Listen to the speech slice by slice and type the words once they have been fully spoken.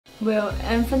Will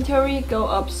inventory go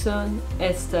up soon?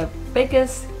 Is the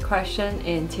biggest question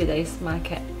in today's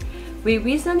market. We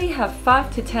recently have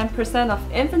 5 to 10%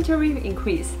 of inventory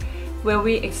increase. Will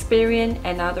we experience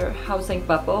another housing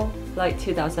bubble like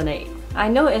 2008? I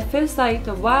know it feels like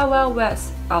the wild, wild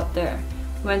west out there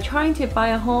when trying to buy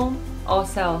a home or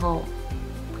sell a home.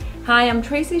 Hi, I'm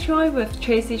Tracy Tsoi with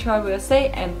Tracy Real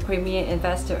Estate and Premier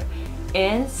Investor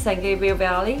in San Gabriel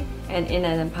Valley and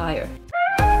Inland Empire.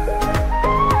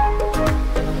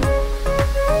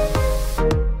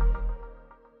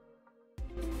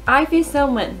 Ivy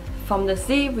Selman from the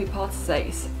Z Report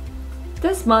says,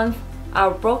 this month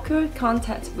our broker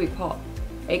contact report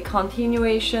a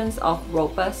continuation of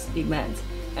robust demand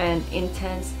and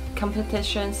intense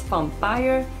competitions from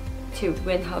buyer to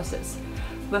win houses,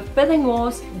 with bidding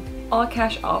wars, all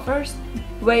cash offers,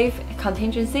 waive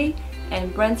contingency,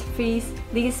 and rent fees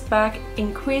leaseback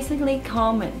increasingly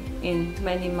common in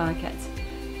many markets.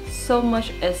 So much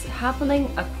is happening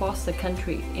across the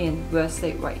country in real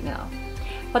estate right now.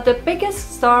 But the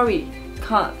biggest story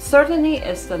certainly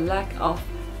is the lack of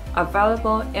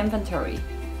available inventory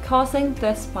causing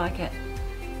this market.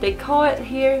 They call it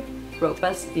here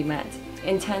robust demand,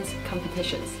 intense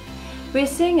competitions. We're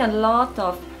seeing a lot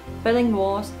of bidding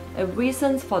wars. A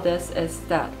reason for this is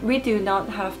that we do not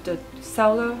have the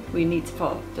seller we need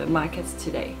for the markets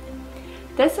today.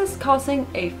 This is causing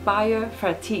a buyer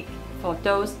fatigue for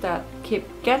those that keep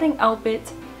getting outbid,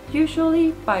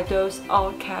 usually by those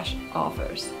all-cash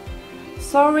offers.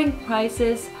 Soaring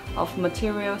prices of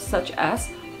materials such as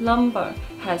lumber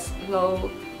has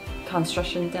slowed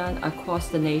construction down across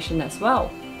the nation as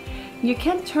well. You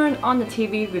can't turn on the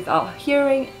TV without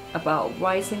hearing about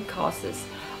rising costs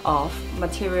of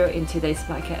material in today's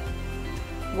market.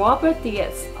 Robert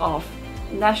Diaz of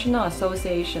National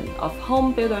Association of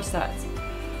Home Builders said,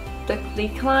 the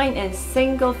decline in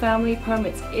single-family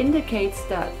permits indicates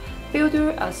that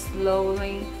builders are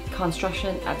slowing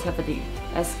construction activity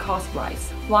as costs rise.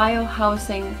 While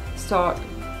housing starts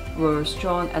were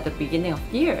strong at the beginning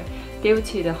of the year due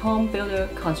to the home builder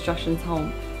construction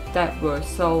homes that were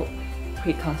sold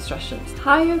pre-construction.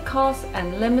 Higher costs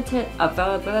and limited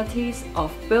availabilities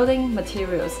of building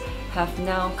materials have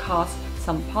now caused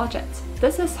some projects.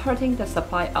 This is hurting the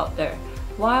supply out there,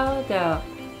 while the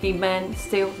demand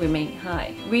still remains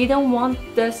high. We don't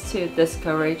want this to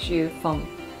discourage you from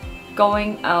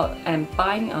going out and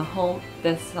buying a home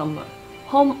this summer.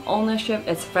 Home ownership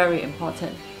is very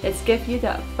important. It gives you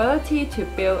the ability to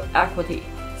build equity,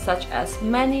 such as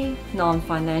many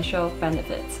non-financial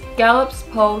benefits. Gallup's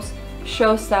poll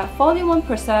shows that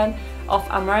 41% of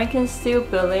Americans still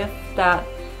believe that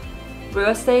real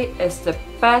estate is the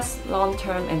best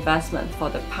long-term investment for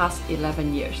the past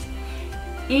 11 years.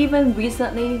 Even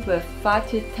recently, with 5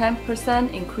 to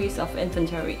 10% increase of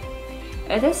inventory,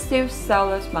 it is still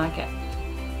seller's market.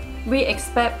 We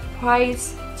expect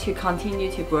price to continue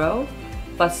to grow,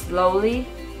 but slowly,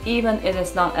 even it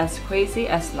is not as crazy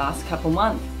as last couple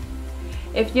months.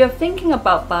 If you're thinking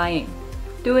about buying,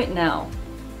 do it now.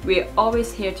 We're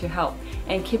always here to help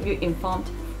and keep you informed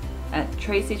at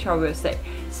Tracy Real Estate.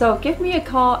 So give me a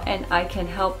call and I can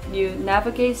help you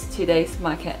navigate today's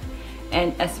market.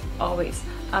 And as always,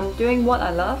 I'm doing what I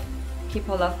love.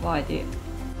 People love what I do.